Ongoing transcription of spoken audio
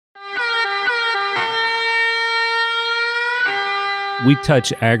We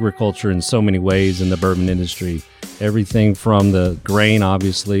touch agriculture in so many ways in the bourbon industry. Everything from the grain,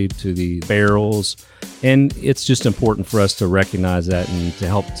 obviously, to the barrels. And it's just important for us to recognize that and to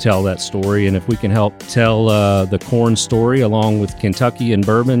help tell that story. And if we can help tell the corn story along with Kentucky and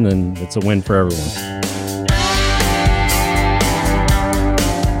bourbon, then it's a win for everyone.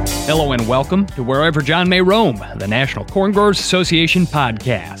 Hello and welcome to Wherever John May Roam, the National Corn Growers Association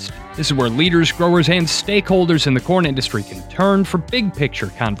podcast. This is where leaders, growers, and stakeholders in the corn industry can turn for big-picture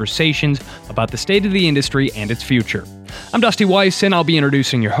conversations about the state of the industry and its future. I'm Dusty Weiss, and I'll be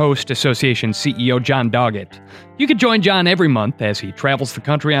introducing your host, Association CEO John Doggett. You can join John every month as he travels the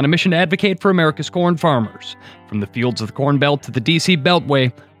country on a mission to advocate for America's corn farmers. From the fields of the Corn Belt to the D.C.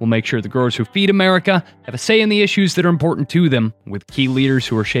 Beltway, we'll make sure the growers who feed America have a say in the issues that are important to them, with key leaders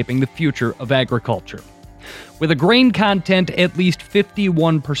who are shaping the future of agriculture. With a grain content at least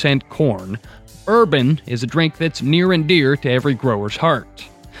 51% corn, bourbon is a drink that's near and dear to every grower's heart.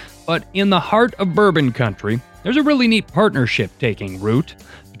 But in the heart of bourbon country, there's a really neat partnership taking root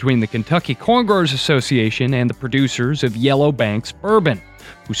between the Kentucky Corn Growers Association and the producers of Yellow Banks Bourbon,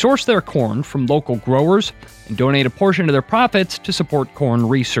 who source their corn from local growers and donate a portion of their profits to support corn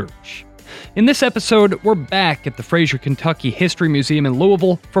research. In this episode, we're back at the Fraser Kentucky History Museum in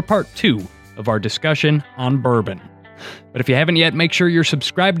Louisville for part 2 of our discussion on bourbon. But if you haven't yet, make sure you're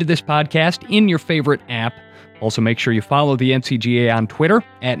subscribed to this podcast in your favorite app. Also, make sure you follow the NCGA on Twitter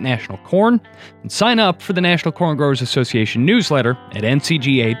 @National Corn and sign up for the National Corn Growers Association newsletter at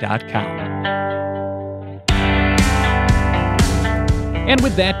ncga.com. And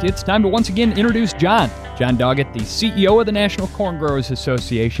with that, it's time to once again introduce John Doggett, the CEO of the National Corn Growers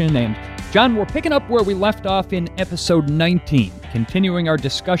Association. And John, we're picking up where we left off in episode 19, continuing our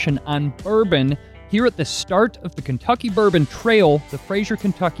discussion on bourbon here at the start of the Kentucky Bourbon Trail, the Fraser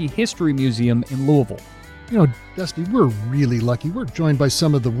Kentucky History Museum in Louisville. You know, Dusty, we're really lucky. We're joined by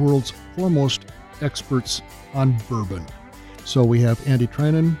some of the world's foremost experts on bourbon. So we have Andy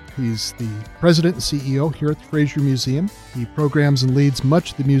Treinen. He's the president and CEO here at the Fraser Museum. He programs and leads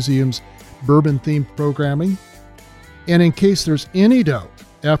much of the museum's bourbon-themed programming. And in case there's any doubt,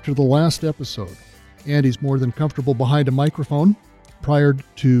 after the last episode, Andy's more than comfortable behind a microphone. Prior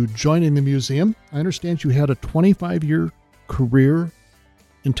to joining the museum, I understand you had a 25-year career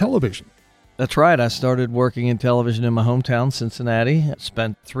in television. That's right. I started working in television in my hometown, Cincinnati.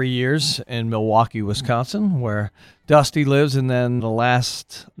 Spent 3 years in Milwaukee, Wisconsin, where Dusty lives, and then the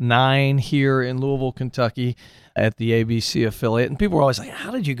last 9 here in Louisville, Kentucky at the ABC affiliate. And people were always like, how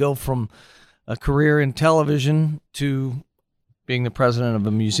did you go from a career in television to being the president of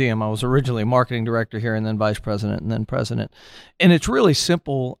a museum? I was originally marketing director here and then vice president and then president. And it's really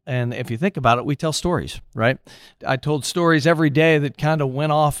simple. And if you think about it, we tell stories, right? I told stories every day that kind of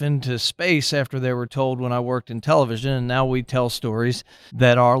went off into space after they were told when I worked in television. And now we tell stories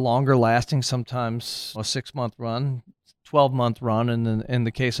that are longer lasting, sometimes a 6-month run, 12-month run. And in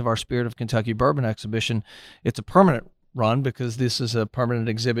the case of our Spirit of Kentucky Bourbon exhibition, it's a permanent run because this is a permanent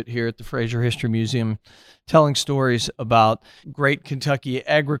exhibit here at the Fraser History Museum, telling stories about great Kentucky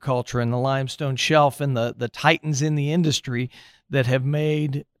agriculture and the limestone shelf and the titans in the industry that have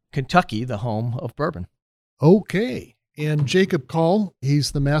made Kentucky the home of bourbon. Okay. And Jacob Call,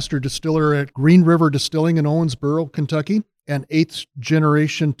 he's the master distiller at Green River Distilling in Owensboro, Kentucky, an 8th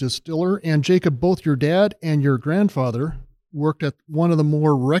generation distiller. And Jacob, both your dad and your grandfather worked at one of the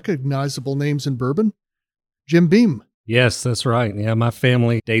more recognizable names in bourbon, Jim Beam. Yes, that's right. Yeah, my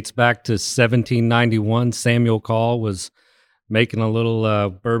family dates back to 1791. Samuel Call was making a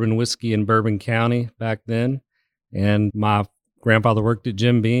little bourbon whiskey in Bourbon County back then. And my grandfather worked at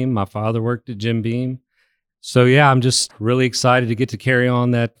Jim Beam. My father worked at Jim Beam. So yeah, I'm just really excited to get to carry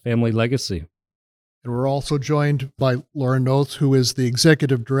on that family legacy. And we're also joined by Lauren Noth, who is the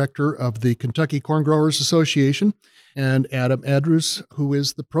executive director of the Kentucky Corn Growers Association, and Adam Andrews, who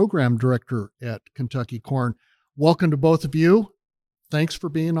is the program director at Kentucky Corn. Welcome to both of you. Thanks for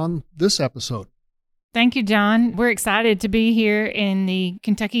being on this episode. Thank you, John. We're excited to be here in the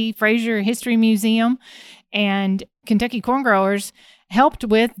Kentucky Fraser History Museum, and Kentucky Corn Growers helped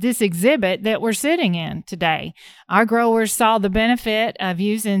with this exhibit that we're sitting in today. Our growers saw the benefit of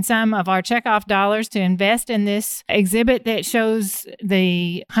using some of our checkoff dollars to invest in this exhibit that shows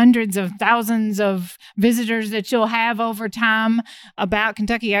the hundreds of thousands of visitors that you'll have over time about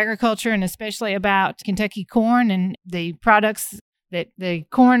Kentucky agriculture and especially about Kentucky corn and the products that the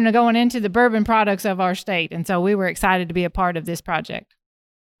corn are going into the bourbon products of our state. And so we were excited to be a part of this project.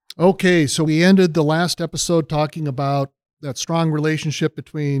 Okay, so we ended the last episode talking about that strong relationship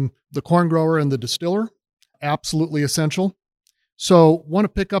between the corn grower and the distiller, absolutely essential. So want to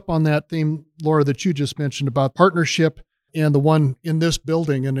pick up on that theme, Laura, that you just mentioned about partnership and the one in this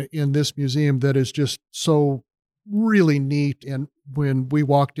building and in this museum that is just so really neat. And when we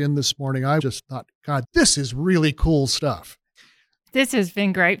walked in this morning, I just thought, God, this is really cool stuff. This has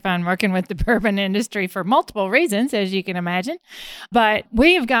been great fun working with the bourbon industry for multiple reasons, as you can imagine. But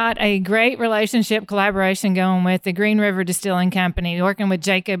we've got a great relationship collaboration going with the Green River Distilling Company, working with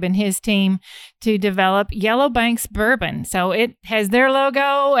Jacob and his team to develop Yellow Banks bourbon. So it has their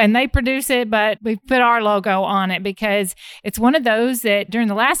logo and they produce it, but we've put our logo on it because it's one of those that during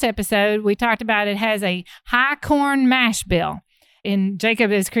the last episode, we talked about it has a high corn mash bill. And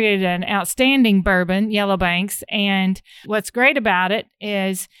Jacob has created an outstanding bourbon, Yellow Banks. And what's great about it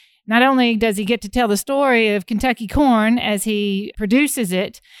is not only does he get to tell the story of Kentucky corn as he produces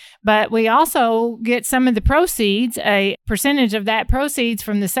it, but we also get some of the proceeds, a percentage of that proceeds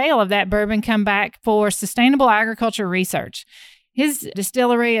from the sale of that bourbon come back for sustainable agriculture research. His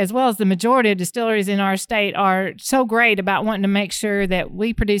distillery, as well as the majority of distilleries in our state, are so great about wanting to make sure that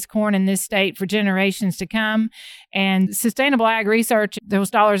we produce corn in this state for generations to come. And sustainable ag research,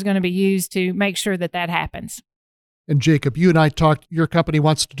 those dollars are going to be used to make sure that that happens. And Jacob, you and I talked, your company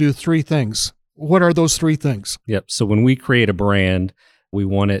wants to do 3 things. What are those 3 things? Yep. So when we create a brand, we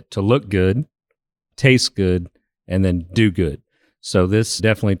want it to look good, taste good, and then do good. So this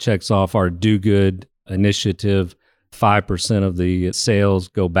definitely checks off our do good initiative. 5% of the sales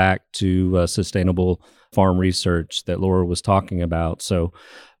go back to sustainable farm research that Laura was talking about. So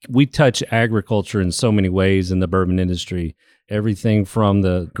we touch agriculture in so many ways in the bourbon industry, everything from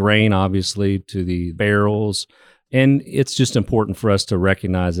the grain, obviously, to the barrels. And it's just important for us to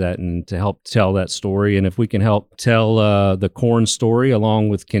recognize that and to help tell that story. And if we can help tell the corn story along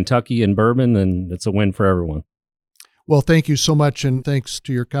with Kentucky and bourbon, then it's a win for everyone. Well, thank you so much, and thanks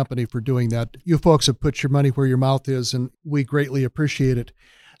to your company for doing that. You folks have put your money where your mouth is, and we greatly appreciate it.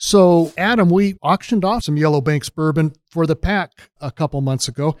 So, Adam, we auctioned off some Yellow Banks bourbon for the pack a couple months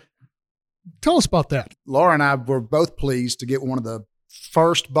ago. Tell us about that. Laura and I were both pleased to get one of the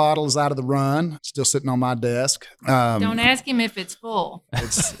first bottles out of the run, still sitting on my desk. Don't ask him if it's full.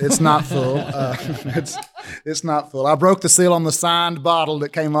 It's not full. It's not full. I broke the seal on the signed bottle that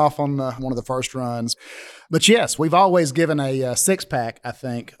came off on one of the first runs. But yes, we've always given a 6-pack, I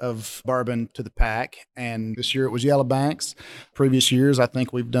think, of bourbon to the pack. And this year it was Yellow Banks. Previous years, I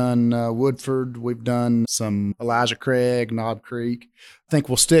think we've done Woodford. We've done some Elijah Craig, Knob Creek. I think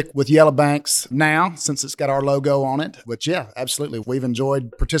we'll stick with Yellow Banks now since it's got our logo on it. But yeah, absolutely. We've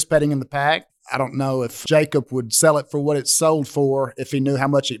enjoyed participating in the pack. I don't know if Jacob would sell it for what it's sold for if he knew how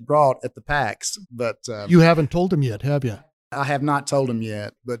much it brought at the packs. But you haven't told him yet, have you? I have not told him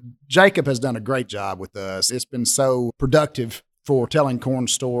yet, but Jacob has done a great job with us. It's been so productive for telling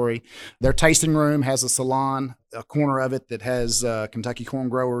corn's story. Their tasting room has a salon, a corner of it that has Kentucky corn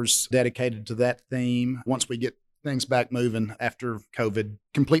growers dedicated to that theme. Once we get things back moving after COVID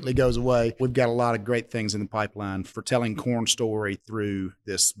completely goes away, we've got a lot of great things in the pipeline for telling corn story through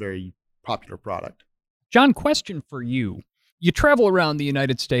this very popular product. John, question for you. You travel around the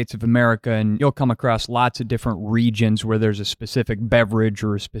United States of America and you'll come across lots of different regions where there's a specific beverage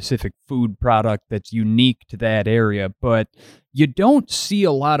or a specific food product that's unique to that area, but you don't see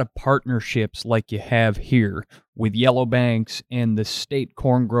a lot of partnerships like you have here with Yellow Banks and the state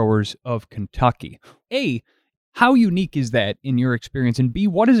corn growers of Kentucky. A, how unique is that in your experience? And B,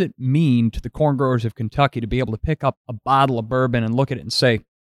 what does it mean to the corn growers of Kentucky to be able to pick up a bottle of bourbon and look at it and say,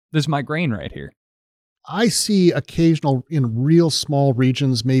 this is my grain right here? I see occasional, in real small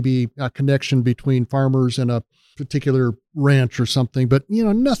regions, maybe a connection between farmers and a particular ranch or something, but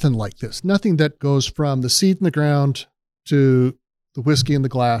nothing like this. Nothing that goes from the seed in the ground to the whiskey in the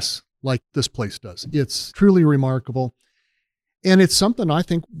glass like this place does. It's truly remarkable. And it's something I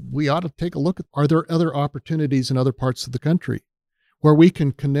think we ought to take a look at. Are there other opportunities in other parts of the country where we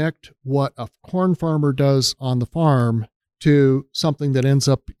can connect what a corn farmer does on the farm to something that ends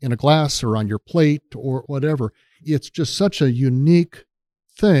up in a glass or on your plate or whatever? It's just such a unique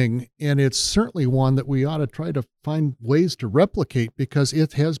thing, and it's certainly one that we ought to try to find ways to replicate because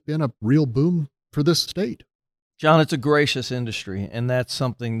it has been a real boom for this state. John, it's a gracious industry, and that's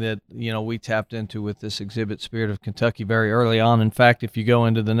something that, we tapped into with this exhibit, Spirit of Kentucky, very early on. In fact, if you go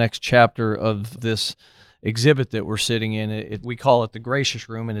into the next chapter of this exhibit that we're sitting in, we call it the Gracious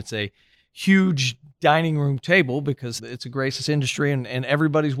Room, and it's a huge dining room table because it's a gracious industry and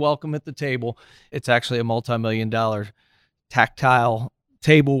everybody's welcome at the table. It's actually a multi-million-dollar tactile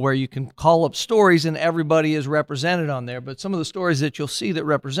table where you can call up stories and everybody is represented on there. But some of the stories that you'll see that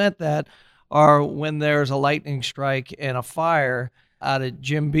represent that are when there's a lightning strike and a fire out at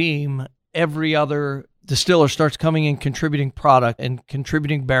Jim Beam. Every other distiller starts coming in, contributing product and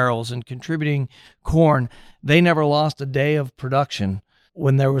contributing barrels and contributing corn. They never lost a day of production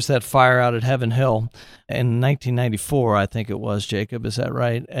when there was that fire out at Heaven Hill in 1994, I think it was, Jacob. Is that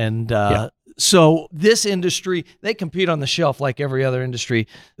right? And So this industry, they compete on the shelf like every other industry.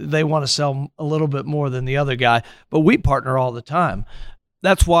 They want to sell a little bit more than the other guy, but we partner all the time.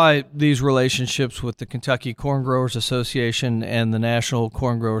 That's why these relationships with the Kentucky Corn Growers Association and the National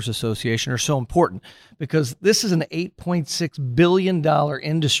Corn Growers Association are so important, because this is an $8.6 billion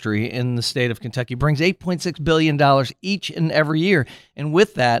industry in the state of Kentucky, brings $8.6 billion each and every year. And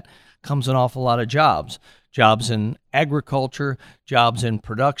with that comes an awful lot of jobs in agriculture, jobs in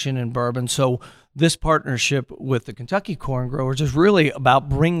production in bourbon. So this partnership with the Kentucky Corn Growers is really about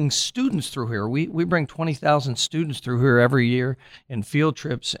bringing students through here. We bring 20,000 students through here every year in field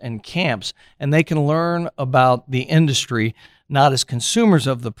trips and camps, and they can learn about the industry, not as consumers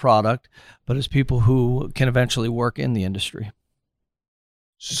of the product, but as people who can eventually work in the industry.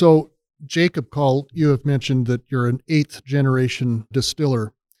 So, Jacob Call, you have mentioned that you're an 8th generation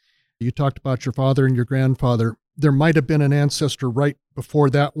distiller. You talked about your father and your grandfather. There might have been an ancestor right before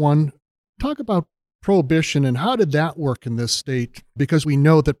that one. Talk about Prohibition and how did that work in this state? Because we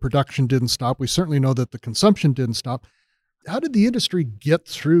know that production didn't stop. We certainly know that the consumption didn't stop. How did the industry get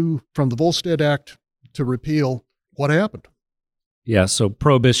through from the Volstead Act to repeal? What happened? Yeah, so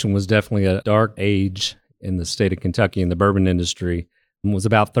Prohibition was definitely a dark age in the state of Kentucky in the bourbon industry. It was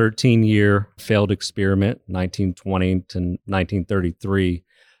about 13-year failed experiment, 1920 to 1933.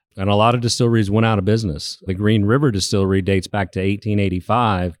 And a lot of distilleries went out of business. The Green River Distillery dates back to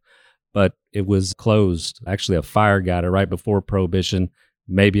 1885, but it was closed. Actually, a fire got it right before Prohibition.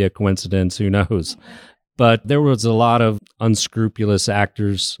 Maybe a coincidence, who knows? But there was a lot of unscrupulous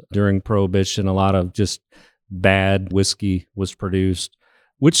actors during Prohibition. A lot of just bad whiskey was produced,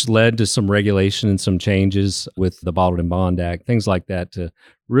 which led to some regulation and some changes with the Bottled in Bond Act, things like that, to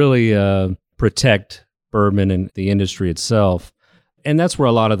really protect bourbon and the industry itself. And that's where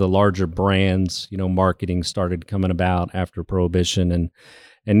a lot of the larger brands, marketing started coming about after Prohibition.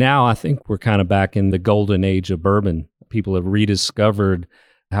 And now I think we're kind of back in the golden age of bourbon. People have rediscovered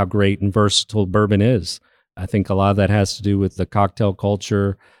how great and versatile bourbon is. I think a lot of that has to do with the cocktail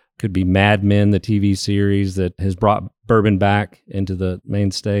culture. Could be Mad Men, the TV series that has brought bourbon back into the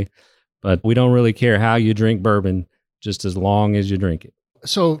mainstay. But we don't really care how you drink bourbon, just as long as you drink it.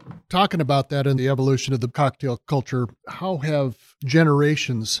 So talking about that and the evolution of the cocktail culture, how have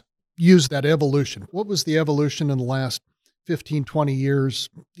generations used that evolution? What was the evolution in the last 15, 20 years,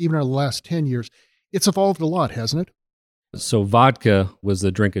 even in the last 10 years? It's evolved a lot, hasn't it? So vodka was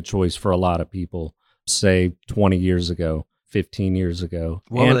the drink of choice for a lot of people, say 20 years ago, 15 years ago.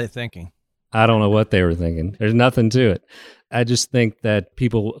 What were they thinking? I don't know what they were thinking. There's nothing to it. I just think that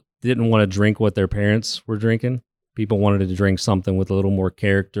people didn't want to drink what their parents were drinking. People wanted to drink something with a little more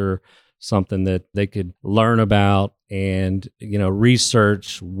character, something that they could learn about and,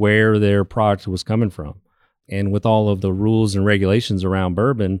 research where their product was coming from. And with all of the rules and regulations around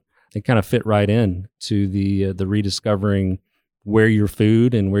bourbon, they kind of fit right in to the rediscovering where your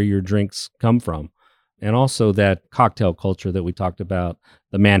food and where your drinks come from. And also that cocktail culture that we talked about,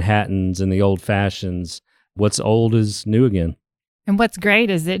 the Manhattans and the old fashions. What's old is new again. And what's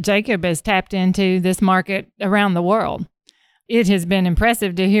great is that Jacob has tapped into this market around the world. It has been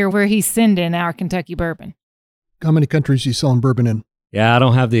impressive to hear where he's sending our Kentucky bourbon. How many countries are you selling bourbon in? Yeah, I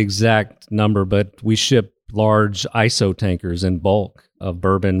don't have the exact number, but we ship large ISO tankers in bulk of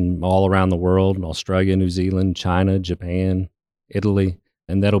bourbon all around the world, Australia, New Zealand, China, Japan, Italy,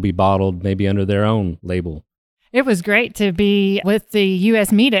 and that'll be bottled maybe under their own label. It was great to be with the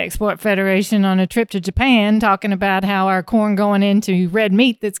U.S. Meat Export Federation on a trip to Japan, talking about how our corn going into red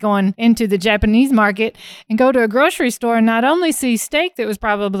meat that's going into the Japanese market, and go to a grocery store and not only see steak that was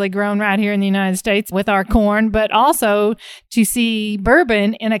probably grown right here in the United States with our corn, but also to see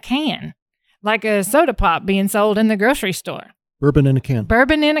bourbon in a can, like a soda pop being sold in the grocery store. Bourbon in a can.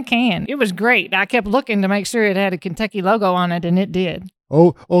 Bourbon in a can. It was great. I kept looking to make sure it had a Kentucky logo on it, and it did.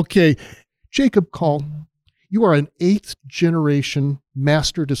 Oh, okay. Jacob Call, you are an 8th generation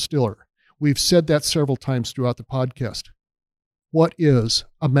master distiller. We've said that several times throughout the podcast. What is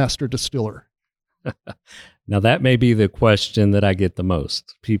a master distiller? Now, that may be the question that I get the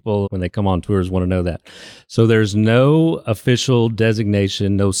most. People, when they come on tours, want to know that. So there's no official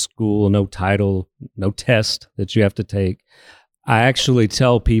designation, no school, no title, no test that you have to take. I actually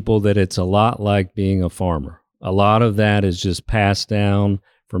tell people that it's a lot like being a farmer. A lot of that is just passed down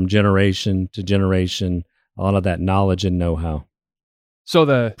from generation to generation, a lot of that knowledge and know-how. So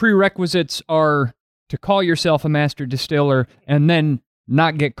the prerequisites are to call yourself a master distiller and then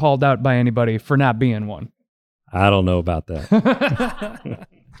not get called out by anybody for not being one. I don't know about that.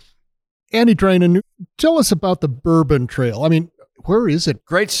 Andy Trainin, tell us about the Bourbon Trail. I mean, where is it?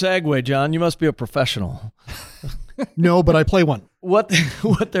 Great segue, John. You must be a professional. No, but I play one. What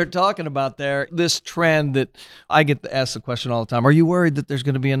they're talking about there, this trend that I get asked the question all the time, are you worried that there's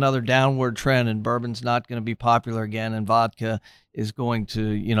going to be another downward trend and bourbon's not going to be popular again and vodka is going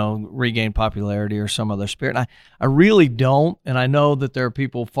to, regain popularity or some other spirit? And I really don't. And I know that there are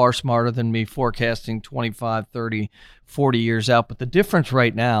people far smarter than me forecasting 25, 30, 40 years out. But the difference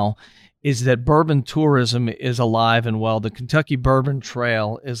right now is that bourbon tourism is alive and well. The Kentucky Bourbon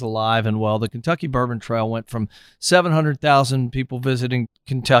Trail is alive and well. The Kentucky Bourbon Trail went from 700,000 people visiting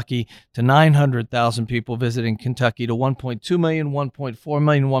Kentucky to 900,000 people visiting Kentucky to 1.2 million, 1.4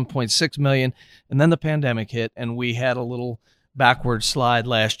 million, 1.6 million. And then the pandemic hit and we had a little backward slide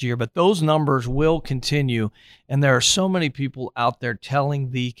last year, but those numbers will continue. And there are so many people out there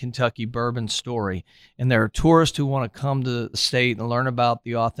telling the Kentucky bourbon story. And there are tourists who want to come to the state and learn about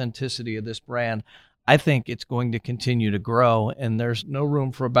the authenticity of this brand. I think it's going to continue to grow, and there's no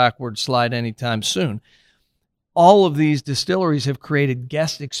room for a backward slide anytime soon. All of these distilleries have created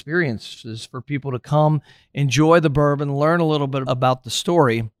guest experiences for people to come, enjoy the bourbon, learn a little bit about the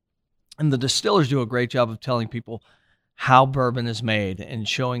story. And the distillers do a great job of telling people how bourbon is made and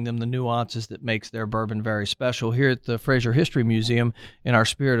showing them the nuances that makes their bourbon very special. Here at the Fraser History Museum in our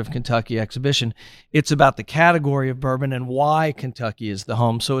Spirit of Kentucky exhibition, it's about the category of bourbon and why Kentucky is the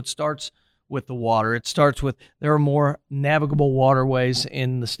home. So it starts with the water. It starts with there are more navigable waterways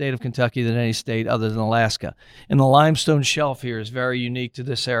in the state of Kentucky than any state other than Alaska. And the limestone shelf here is very unique to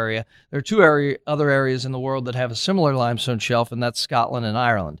this area. There are two other areas in the world that have a similar limestone shelf, and that's Scotland and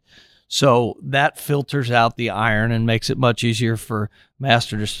Ireland. So that filters out the iron and makes it much easier for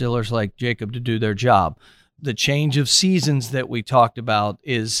master distillers like Jacob to do their job. The change of seasons that we talked about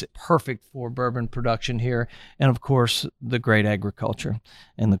is perfect for bourbon production here. And of course, the great agriculture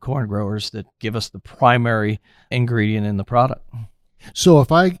and the corn growers that give us the primary ingredient in the product. So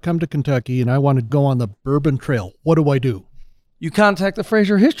if I come to Kentucky and I want to go on the Bourbon Trail, what do I do? You contact the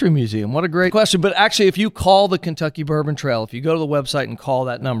Fraser History Museum. What a great question. But actually, if you call the Kentucky Bourbon Trail, if you go to the website and call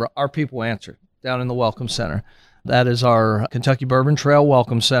that number, our people answer down in the Welcome Center. That is our Kentucky Bourbon Trail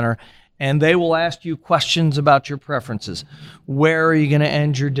Welcome Center. And they will ask you questions about your preferences. Where are you going to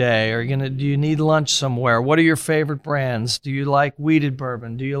end your day? Do you need lunch somewhere? What are your favorite brands? Do you like wheated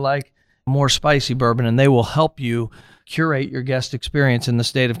bourbon? Do you like more spicy bourbon? And they will help you curate your guest experience in the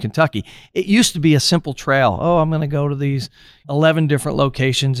state of Kentucky. It used to be a simple trail. Oh, I'm going to go to these 11 different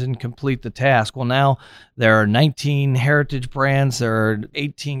locations and complete the task. Well, now there are 19 heritage brands, there are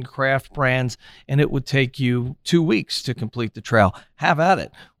 18 craft brands, and it would take you 2 weeks to complete the trail. Have at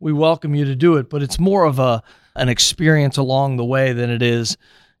it. We welcome you to do it, but it's more of an experience along the way than it is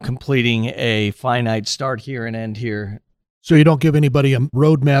completing a finite start here and end here. So you don't give anybody a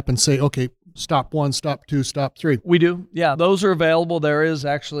roadmap and say, okay, stop 1, stop 2, stop 3. We do. Yeah, those are available. There is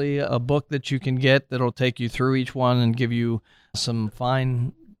actually a book that you can get that'll take you through each one and give you some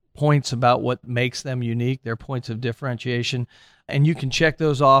fine points about what makes them unique, their points of differentiation. And you can check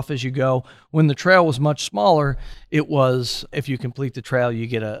those off as you go. When the trail was much smaller, it was, if you complete the trail, you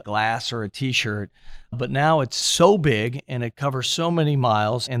get a glass or a T-shirt. But now it's so big and it covers so many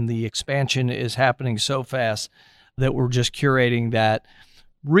miles and the expansion is happening so fast that we're just curating that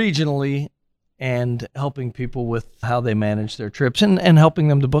regionally and helping people with how they manage their trips and helping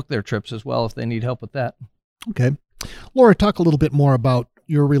them to book their trips as well if they need help with that. Okay. Laura, talk a little bit more about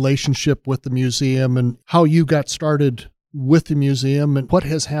your relationship with the museum and how you got started with the museum and what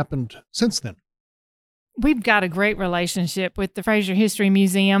has happened since then. We've got a great relationship with the Fraser History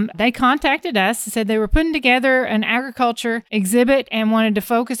Museum. They contacted us, said they were putting together an agriculture exhibit and wanted to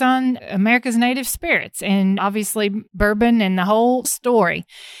focus on America's native spirits and obviously bourbon and the whole story.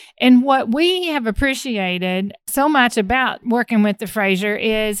 And what we have appreciated so much about working with the Fraser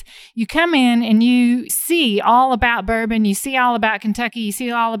is you come in and you see all about bourbon, you see all about Kentucky, you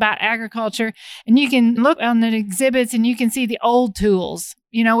see all about agriculture, and you can look on the exhibits and you can see the old tools,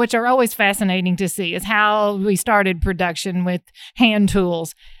 which are always fascinating to see, is how we started production with hand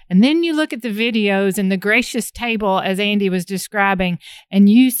tools. And then you look at the videos and the gracious table, as Andy was describing, and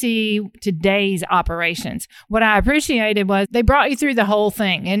you see today's operations. What I appreciated was they brought you through the whole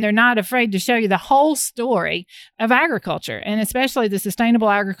thing, and they're not afraid to show you the whole story of agriculture, and especially the sustainable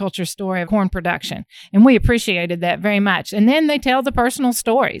agriculture story of corn production. And we appreciated that very much. And then they tell the personal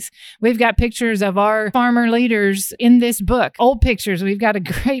stories. We've got pictures of our farmer leaders in this book, old pictures. We've got a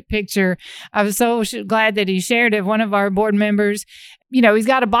great picture. I was so glad that he shared it. One of our board members he's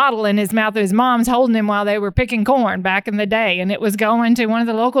got a bottle in his mouth. His mom's holding him while they were picking corn back in the day, and it was going to one of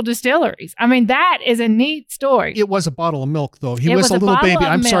the local distilleries. I mean, that is a neat story. It was a bottle of milk, though. He was a little baby.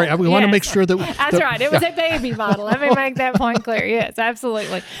 I'm sorry. We want to make sure that... That's right. It was a baby bottle. Let me make that point clear. Yes,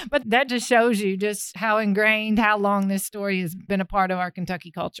 absolutely. But that just shows you just how ingrained, how long this story has been a part of our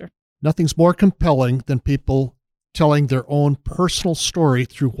Kentucky culture. Nothing's more compelling than people telling their own personal story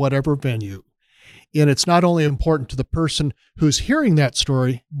through whatever venue. And it's not only important to the person who's hearing that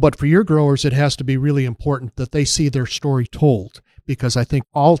story, but for your growers, it has to be really important that they see their story told, because I think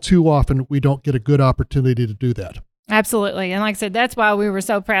all too often we don't get a good opportunity to do that. Absolutely. And like I said, that's why we were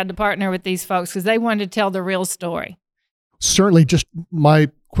so proud to partner with these folks, because they wanted to tell the real story. Certainly, just my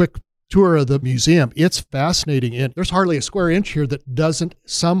quick tour of the museum, it's fascinating. And there's hardly a square inch here that doesn't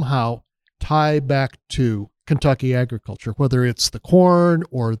somehow tie back to Kentucky agriculture, whether it's the corn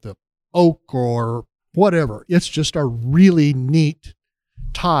or the oak or whatever. It's just a really neat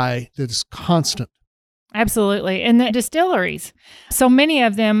tie that is constant. Absolutely. And the distilleries, so many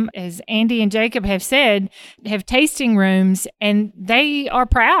of them, as Andy and Jacob have said, have tasting rooms, and they are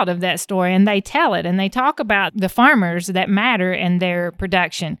proud of that story, and they tell it, and they talk about the farmers that matter in their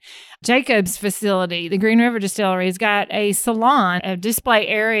production. Jacob's facility, the Green River Distillery, has got a salon, a display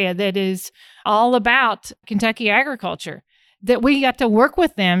area that is all about Kentucky agriculture, that we got to work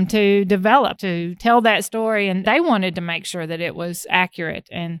with them to develop, to tell that story, and they wanted to make sure that it was accurate.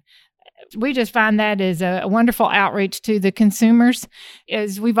 And we just find that is a wonderful outreach to the consumers.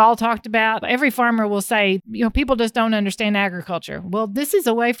 As we've all talked about, every farmer will say, people just don't understand agriculture. Well, this is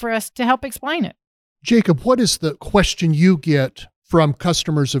a way for us to help explain it. Jacob, what is the question you get from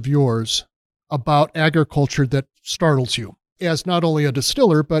customers of yours about agriculture that startles you, as not only a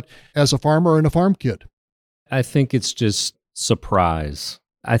distiller, but as a farmer and a farm kid? I think it's just surprise.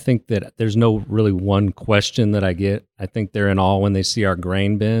 I think that there's no really one question that I get. I think they're in awe when they see our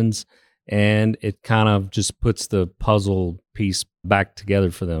grain bins, and it kind of just puts the puzzle piece back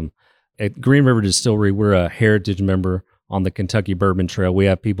together for them. At Green River Distillery, we're a heritage member on the Kentucky Bourbon Trail. We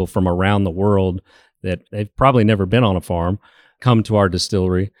have people from around the world that they've probably never been on a farm come to our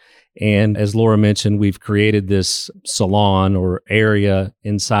distillery. And as Laura mentioned, we've created this salon or area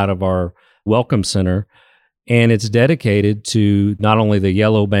inside of our welcome center, and it's dedicated to not only the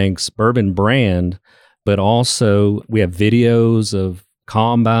Yellow Banks bourbon brand, but also we have videos of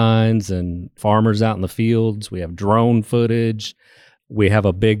combines and farmers out in the fields. We have drone footage. We have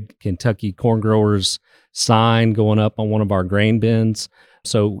a big Kentucky Corn Growers sign going up on one of our grain bins.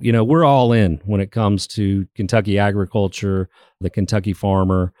 So, we're all in when it comes to Kentucky agriculture, the Kentucky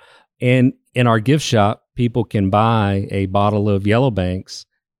farmer. And in our gift shop, people can buy a bottle of Yellow Banks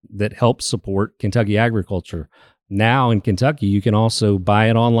that helps support Kentucky agriculture. Now in Kentucky, you can also buy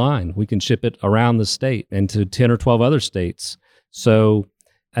it online. We can ship it around the state and to 10 or 12 other states. So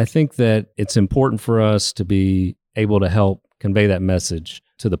I think that it's important for us to be able to help convey that message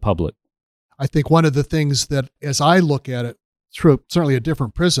to the public. I think one of the things that, as I look at it through certainly a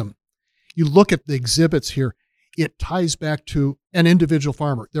different prism, you look at the exhibits here, it ties back to an individual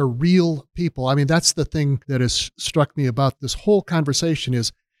farmer. They're real people. I mean, that's the thing that has struck me about this whole conversation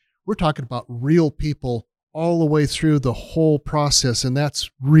is we're talking about real people all the way through the whole process, and that's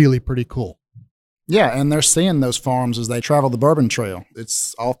really pretty cool. Yeah, and they're seeing those farms as they travel the Bourbon Trail.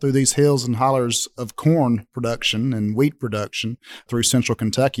 It's all through these hills and hollers of corn production and wheat production through central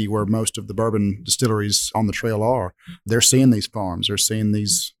Kentucky, where most of the bourbon distilleries on the trail are. They're seeing these farms. They're seeing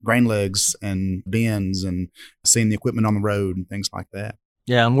these grain legs and bins and seeing the equipment on the road and things like that.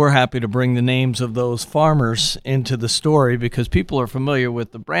 Yeah, and we're happy to bring the names of those farmers into the story because people are familiar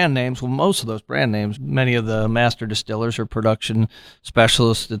with the brand names. Well, most of those brand names, many of the master distillers or production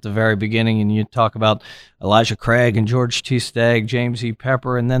specialists at the very beginning, and you talk about Elijah Craig and George T. Stagg, James E.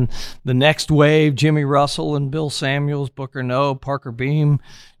 Pepper, and then the next wave, Jimmy Russell and Bill Samuels, Booker Noe, Parker Beam,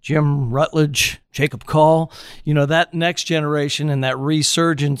 Jim Rutledge, Jacob Call, that next generation and that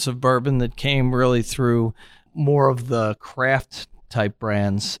resurgence of bourbon that came really through more of the craft type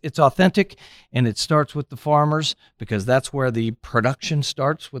brands. It's authentic, and it starts with the farmers because that's where the production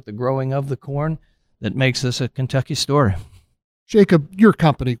starts with the growing of the corn that makes this a Kentucky story. Jacob, your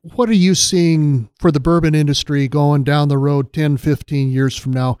company, what are you seeing for the bourbon industry going down the road 10, 15 years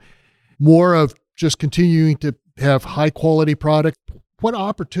from now? More of just continuing to have high quality product? What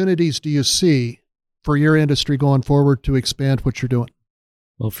opportunities do you see for your industry going forward to expand what you're doing?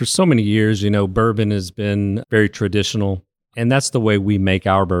 Well, for so many years, bourbon has been very traditional. And that's the way we make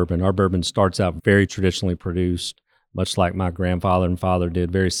our bourbon. Our bourbon starts out very traditionally produced, much like my grandfather and father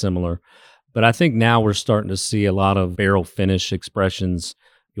did, very similar. But I think now we're starting to see a lot of barrel finish expressions.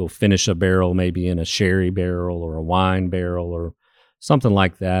 You'll finish a barrel maybe in a sherry barrel or a wine barrel or something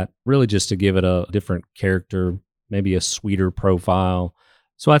like that, really just to give it a different character, maybe a sweeter profile.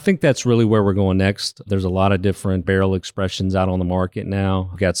 So I think that's really where we're going next. There's a lot of different barrel expressions out on the market now.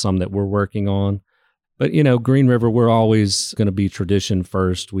 We've got some that we're working on. But, Green River, we're always going to be tradition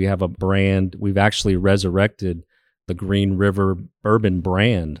first. We have a brand. We've actually resurrected the Green River bourbon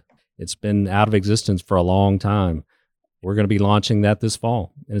brand. It's been out of existence for a long time. We're going to be launching that this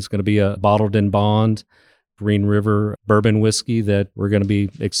fall. And it's going to be a bottled in bond Green River bourbon whiskey that we're going to be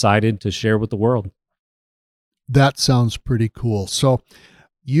excited to share with the world. That sounds pretty cool. So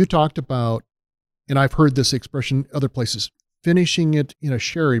you talked about, and I've heard this expression other places, finishing it in a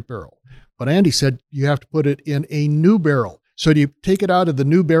sherry barrel. But Andy said you have to put it in a new barrel. So do you take it out of the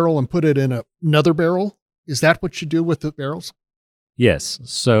new barrel and put it in another barrel? Is that what you do with the barrels? Yes.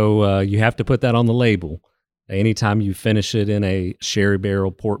 So you have to put that on the label. Anytime you finish it in a sherry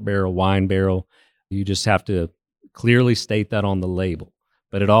barrel, port barrel, wine barrel, you just have to clearly state that on the label.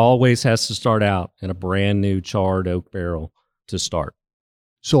 But it always has to start out in a brand new charred oak barrel to start.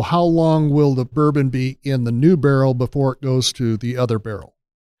 So how long will the bourbon be in the new barrel before it goes to the other barrel?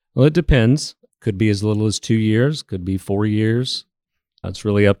 Well, it depends. Could be as little as 2 years, could be 4 years. It's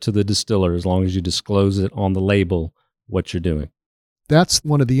really up to the distiller as long as you disclose it on the label what you're doing. That's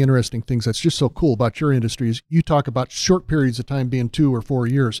one of the interesting things that's just so cool about your industry is you talk about short periods of time being 2 or 4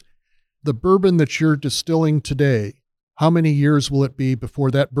 years. The bourbon that you're distilling today, how many years will it be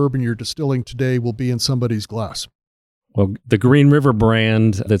before that bourbon you're distilling today will be in somebody's glass? Well, the Green River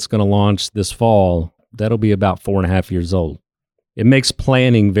brand that's going to launch this fall, that'll be about 4.5 years old. It makes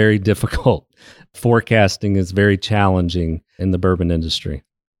planning very difficult. Forecasting is very challenging in the bourbon industry.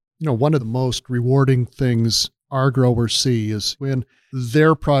 One of the most rewarding things our growers see is when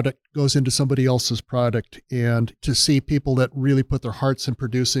their product goes into somebody else's product, and to see people that really put their hearts in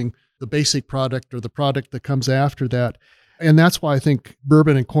producing the basic product or the product that comes after that. And that's why I think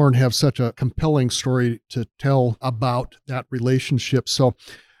bourbon and corn have such a compelling story to tell about that relationship. So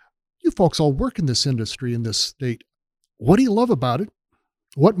you folks all work in this industry in this state. What do you love about it?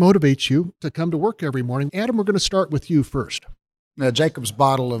 What motivates you to come to work every morning? Adam, we're going to start with you first. Jacob's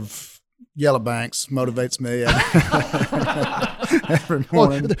bottle of Yellow Banks motivates me every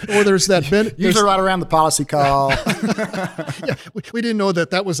morning. Or there's that usually right around the policy call. Yeah, we didn't know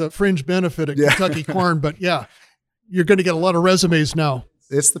that was a fringe benefit at Kentucky Corn, but yeah, you're going to get a lot of resumes now.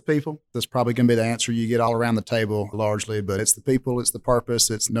 It's the people. That's probably going to be the answer you get all around the table largely, but it's the people, it's the purpose,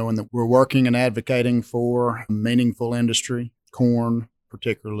 it's knowing that we're working and advocating for a meaningful industry, corn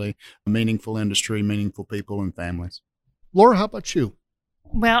particularly, a meaningful industry, meaningful people and families. Laura, how about you?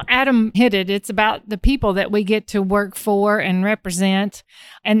 Well, Adam hit it. It's about the people that we get to work for and represent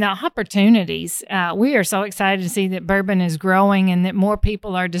and the opportunities. We are so excited to see that bourbon is growing and that more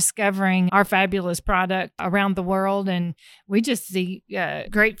people are discovering our fabulous product around the world. And we just see a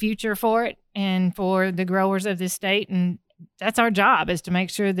great future for it and for the growers of this state. And that's our job, is to make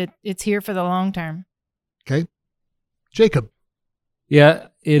sure that it's here for the long term. Okay. Jacob. Yeah,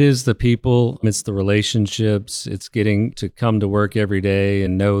 it is the people, it's the relationships, it's getting to come to work every day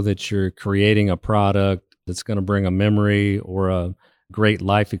and know that you're creating a product that's going to bring a memory or a great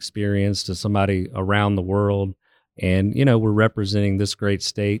life experience to somebody around the world. And, we're representing this great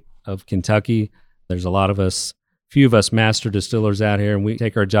state of Kentucky. There's a lot of us, few of us master distillers out here, and we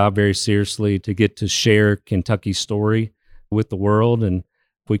take our job very seriously to get to share Kentucky's story with the world. And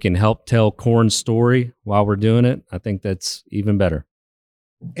if we can help tell corn's story while we're doing it, I think that's even better.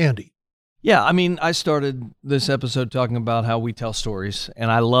 Andy. Yeah, I started this episode talking about how we tell stories,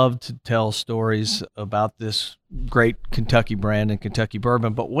 and I love to tell stories about this great Kentucky brand and Kentucky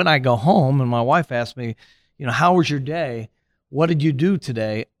bourbon. But when I go home and my wife asks me, how was your day? What did you do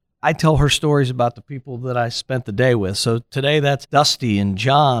today? I tell her stories about the people that I spent the day with. So today that's Dusty and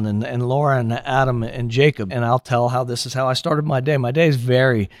John and Laura and Adam and Jacob, and I'll tell how this is how I started my day. My days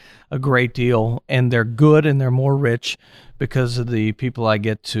vary a great deal, and they're good and they're more rich because of the people I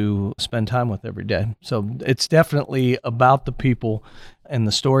get to spend time with every day. So it's definitely about the people and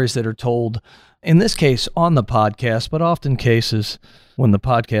the stories that are told, in this case on the podcast, but often cases when the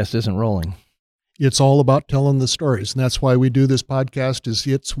podcast isn't rolling. It's all about telling the stories. And that's why we do this podcast.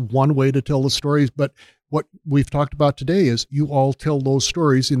 It's one way to tell the stories. But what we've talked about today is you all tell those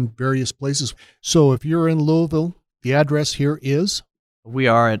stories in various places. So if you're in Louisville, the address here is? We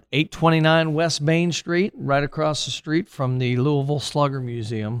are at 829 West Main Street, right across the street from the Louisville Slugger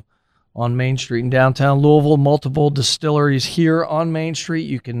Museum on Main Street in downtown Louisville. Multiple distilleries here on Main Street.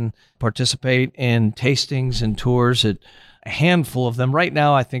 You can participate in tastings and tours at a handful of them. Right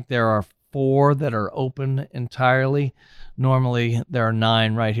now, I think there are 4 that are open entirely. Normally, there are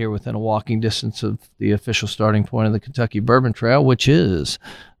 9 right here within a walking distance of the official starting point of the Kentucky Bourbon Trail, which is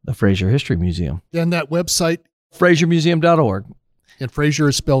the Fraser History Museum. And that website, FraserMuseum.org. And Fraser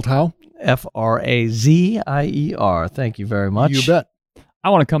is spelled how? Frazier. Thank you very much. You bet.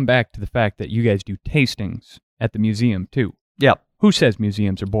 I want to come back to the fact that you guys do tastings at the museum, too. Yep. Who says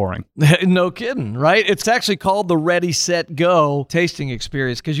museums are boring? No kidding, right? It's actually called the Ready, Set, Go tasting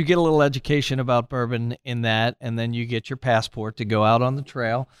experience because you get a little education about bourbon in that, and then you get your passport to go out on the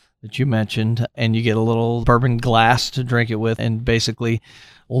trail that you mentioned, and you get a little bourbon glass to drink it with and basically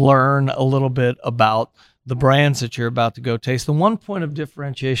learn a little bit about the brands that you're about to go taste. The one point of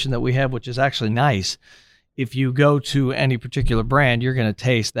differentiation that we have, which is actually nice, if you go to any particular brand, you're going to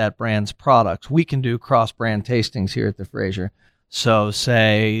taste that brand's products. We can do cross-brand tastings here at the Fraser. So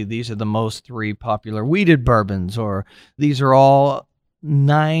say these are the most 3 popular wheated bourbons, or these are all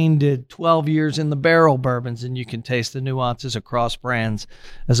 9 to 12 years in the barrel bourbons, and you can taste the nuances across brands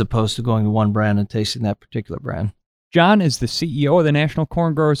as opposed to going to one brand and tasting that particular brand. John, as the CEO of the National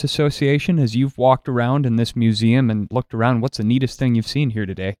Corn Growers Association, as you've walked around in this museum and looked around, what's the neatest thing you've seen here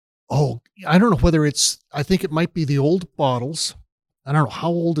today? Oh, I don't know whether I think it might be the old bottles. I don't know. How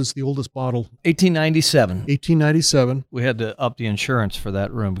old is the oldest bottle? 1897. 1897. We had to up the insurance for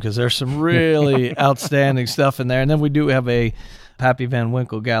that room because there's some really outstanding stuff in there. And then we do have a Pappy Van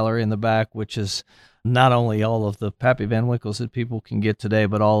Winkle gallery in the back, which is not only all of the Pappy Van Winkles that people can get today,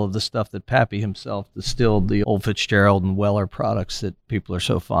 but all of the stuff that Pappy himself distilled, the Old Fitzgerald and Weller products that people are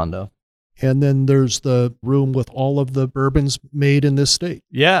so fond of. And then there's the room with all of the bourbons made in this state.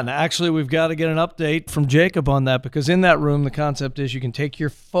 Yeah, and actually we've got to get an update from Jacob on that because in that room, the concept is you can take your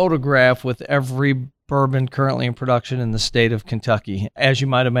photograph with every bourbon currently in production in the state of Kentucky. As you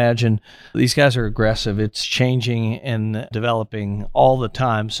might imagine, these guys are aggressive. It's changing and developing all the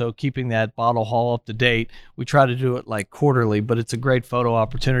time. So keeping that bottle haul up to date, we try to do it like quarterly, but it's a great photo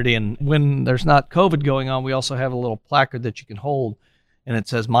opportunity. And when there's not COVID going on, we also have a little placard that you can hold. And it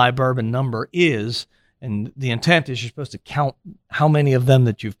says, my bourbon number is, and the intent is you're supposed to count how many of them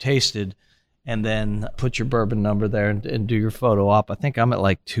that you've tasted and then put your bourbon number there and do your photo op. I think I'm at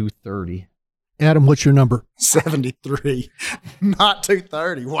like 230. Adam, what's your number? 73, not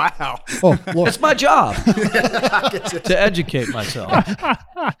 230. Wow. Oh, well, it's my job to educate myself.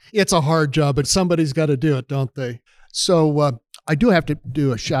 It's a hard job, but somebody's got to do it, don't they? So I do have to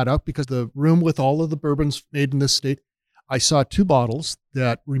do a shout out because the room with all of the bourbons made in this state, I saw 2 bottles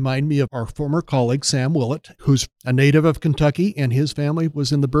that remind me of our former colleague, Sam Willett, who's a native of Kentucky, and his family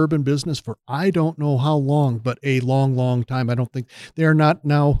was in the bourbon business for I don't know how long, but a long, long time. I don't think they're not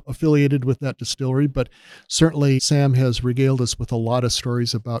now affiliated with that distillery, but certainly Sam has regaled us with a lot of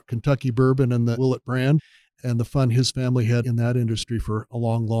stories about Kentucky bourbon and the Willett brand and the fun his family had in that industry for a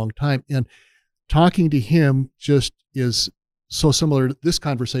long, long time. And talking to him just is so similar to this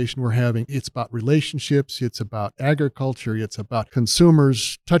conversation we're having. It's about relationships, it's about agriculture, it's about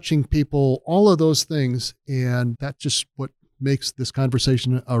consumers, touching people, all of those things. And that's just what makes this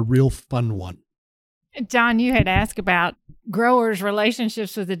conversation a real fun one. John, you had asked about growers'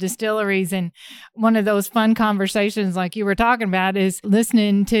 relationships with the distilleries, and one of those fun conversations like you were talking about is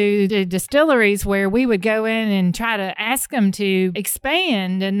listening to the distilleries where we would go in and try to ask them to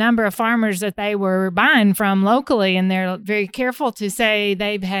expand the number of farmers that they were buying from locally, and they're very careful to say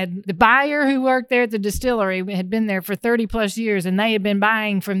they've had the buyer who worked there at the distillery had been there for 30 plus years, and they had been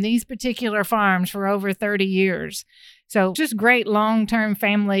buying from these particular farms for over 30 years. So just great long-term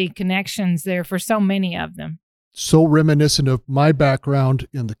family connections there for so many of them. So reminiscent of my background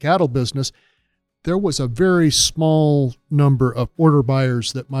in the cattle business, there was a very small number of order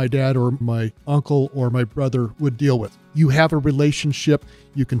buyers that my dad or my uncle or my brother would deal with. You have a relationship,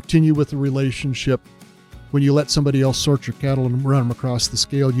 you continue with the relationship. When you let somebody else sort your cattle and run them across the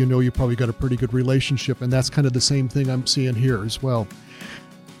scale, you know you probably got a pretty good relationship, and that's kind of the same thing I'm seeing here as well.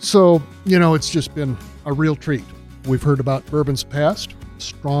 So, it's just been a real treat. We've heard about bourbon's past,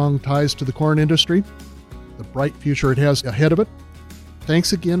 strong ties to the corn industry, the bright future it has ahead of it.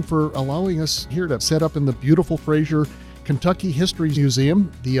 Thanks again for allowing us here to set up in the beautiful Fraser Kentucky History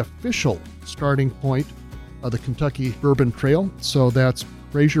Museum, the official starting point of the Kentucky Bourbon Trail. So that's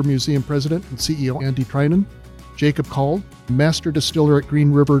Fraser Museum President and CEO Andy Trinan, Jacob Call, Master Distiller at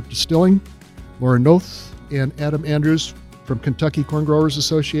Green River Distilling, Laura Noth, and Adam Andrews from Kentucky Corn Growers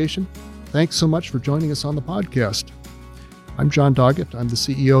Association. Thanks so much for joining us on the podcast. I'm John Doggett. I'm the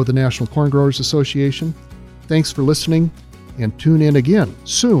CEO of the National Corn Growers Association. Thanks for listening, and tune in again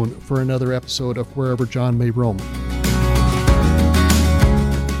soon for another episode of Wherever John May Roam.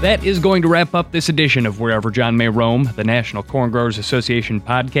 That is going to wrap up this edition of Wherever John May Roam, the National Corn Growers Association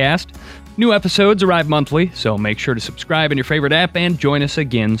podcast. New episodes arrive monthly, so make sure to subscribe in your favorite app and join us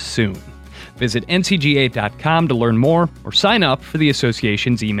again soon. Visit ncga.com to learn more or sign up for the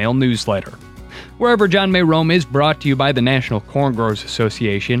association's email newsletter. Wherever John May Roam is brought to you by the National Corn Growers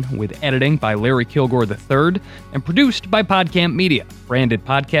Association, with editing by Larry Kilgore III and produced by PodCamp Media. Branded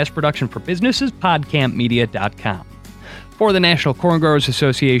podcast production for businesses, podcampmedia.com. For the National Corn Growers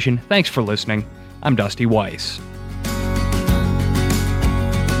Association, thanks for listening. I'm Dusty Weiss.